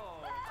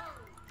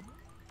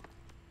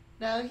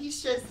 No,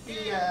 he's just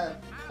the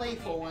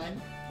playful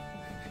one.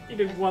 He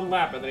did one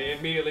lap and then he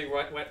immediately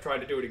tried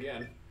to do it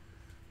again.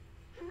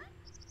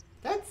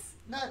 That's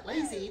not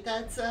lazy.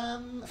 That's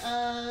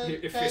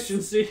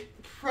efficiency.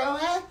 That's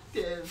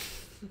proactive.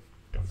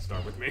 Don't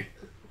start with me.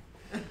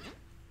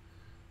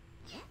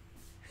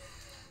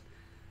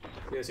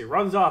 Yes, he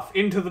runs off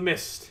into the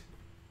mist.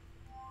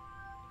 Do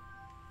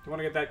you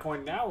want to get that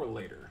coin now or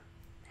later?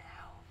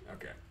 Now.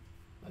 Okay,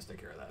 let's take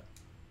care of that.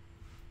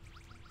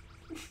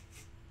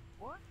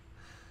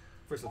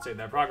 First, let's save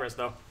that progress,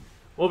 though.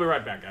 We'll be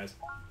right back, guys.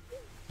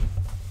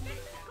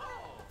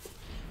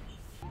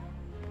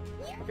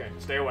 Okay,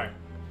 stay away.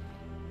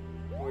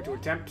 I'm going to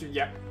attempt to...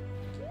 Yep.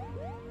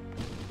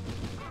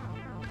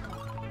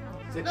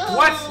 No!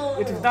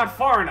 What? It is not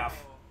far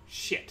enough.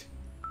 Shit.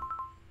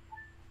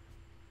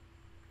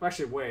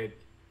 Actually, wait.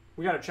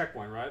 We got a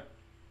checkpoint, right?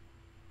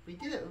 We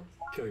do.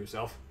 Kill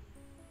yourself.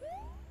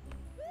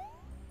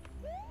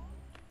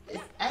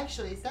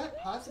 Actually, is that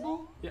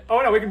possible? Yeah.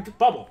 Oh, no, we can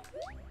bubble.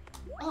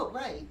 Oh,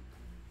 right.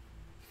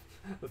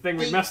 The thing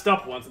we messed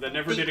up once and then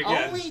never did again.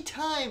 The only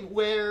time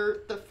where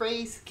the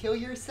phrase kill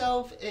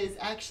yourself is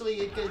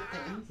actually a good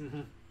thing.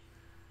 Mm-hmm.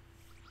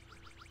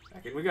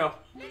 Back in we go.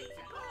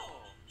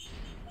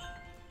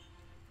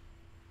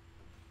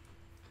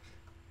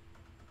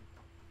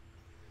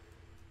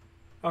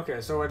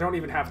 Okay, so I don't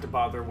even have to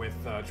bother with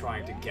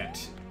trying to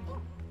get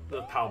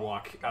the POW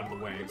block out of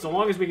the way. So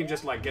long as we can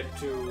just, like, get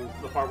to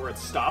the part where it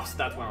stops,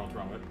 that's when I'll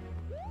throw it.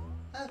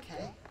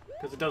 Okay.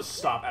 Because it does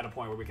stop at a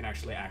point where we can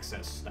actually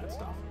access that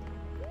stuff.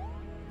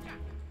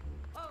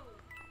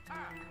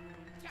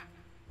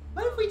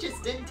 What if we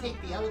just didn't take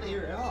the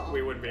elevator at all?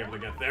 We wouldn't be able to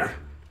get there.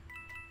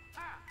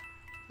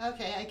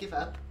 Okay, I give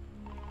up.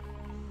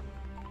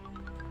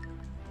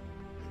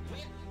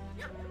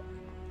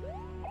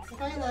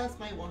 Have I lost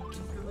my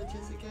walking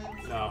privileges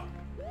again? No.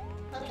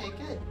 Okay,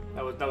 good.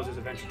 That was just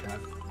Adventure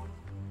Time.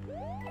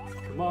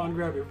 Come on,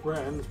 grab your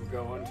friends. We're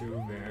going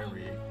to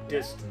very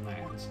distant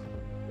lands.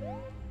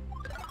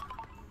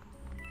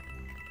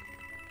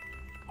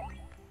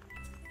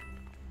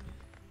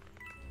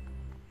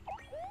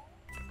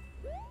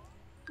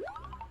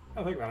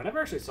 I think about it. I never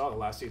actually saw the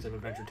last season of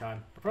Adventure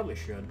Time. I probably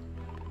should.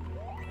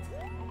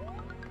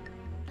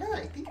 Now that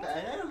I think about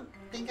it, I don't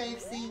think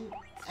I've seen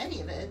any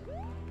of it.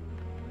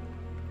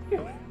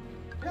 Really?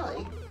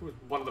 Really? It was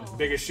one of the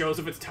biggest shows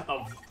of the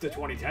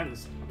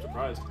 2010s. I'm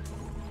surprised.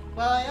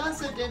 Well, I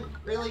also didn't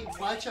really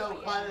watch a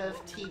lot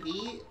of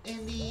TV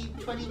in the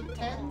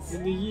 2010s.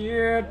 In the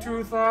year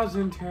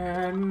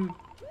 2010.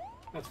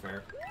 That's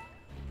fair.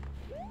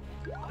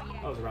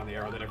 That was around the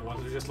era that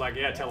everyone was just like,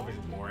 yeah,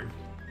 television's boring.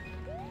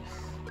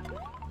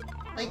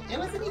 Like, it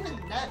wasn't even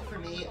that for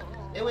me.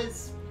 It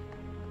was...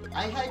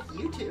 I had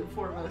YouTube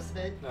for most of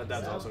it.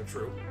 That's also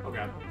true.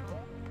 Okay.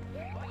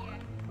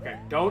 Okay,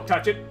 don't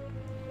touch it.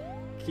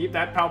 Keep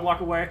that POW block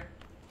away.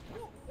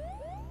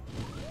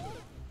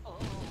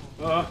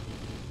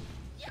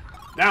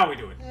 Now we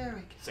do it. There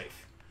we go.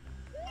 Safe.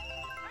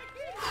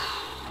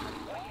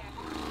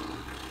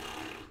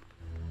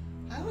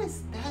 How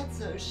is that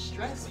so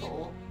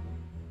stressful?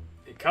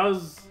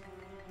 Because...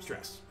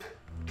 stress.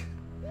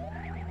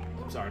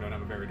 I'm sorry, I don't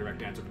have a very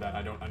direct answer for that.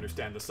 I don't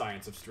understand the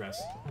science of stress.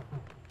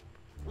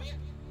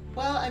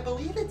 Well, I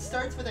believe it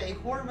starts with a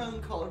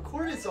hormone called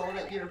cortisol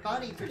that your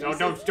body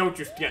produces. Don't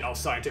just get all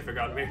scientific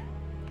on me.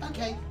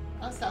 Okay,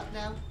 I'll stop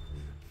now.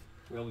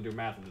 We only do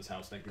math in this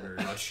house, thank you very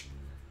much.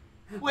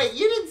 Wait,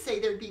 you didn't say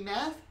there'd be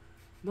math?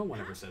 No one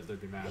ever says there'd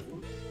be math.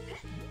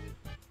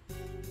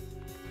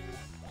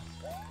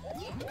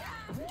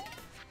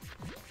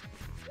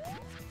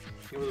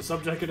 It was a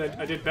subject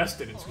I did best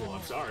in school,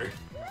 I'm sorry.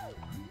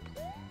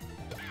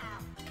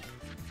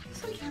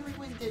 It's like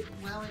everyone did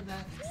well in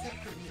math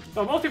except for me.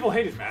 No, most people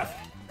hated math.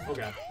 Oh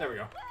god, there we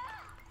go.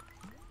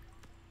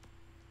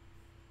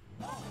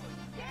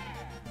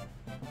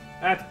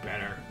 That's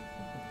better.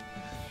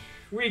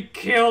 We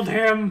killed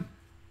him!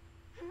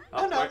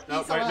 Oh, no, he's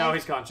alive. No,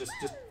 he's conscious.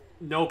 Just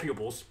no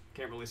pupils.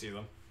 Can't really see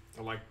them.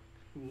 They're like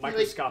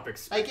microscopic.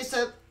 Like it's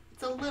a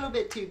little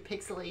bit too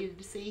pixelated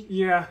to see.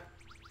 Yeah.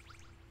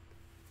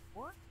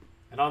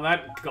 And on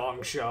that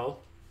gong show,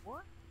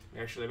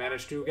 we actually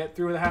managed to get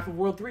through the half of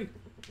World 3.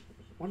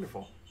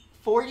 Wonderful.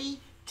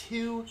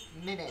 42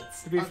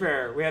 minutes. To be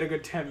fair, we had a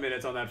good 10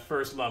 minutes on that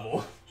first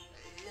level.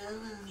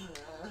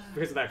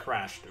 Because of that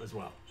crash as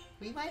well.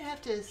 We might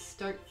have to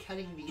start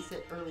cutting these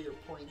at earlier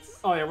points.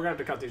 Oh yeah, we're gonna have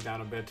to cut these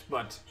down a bit,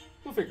 but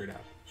we'll figure it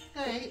out.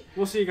 Alright.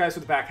 We'll see you guys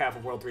for the back half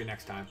of World 3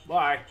 next time.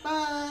 Bye!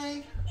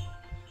 Bye!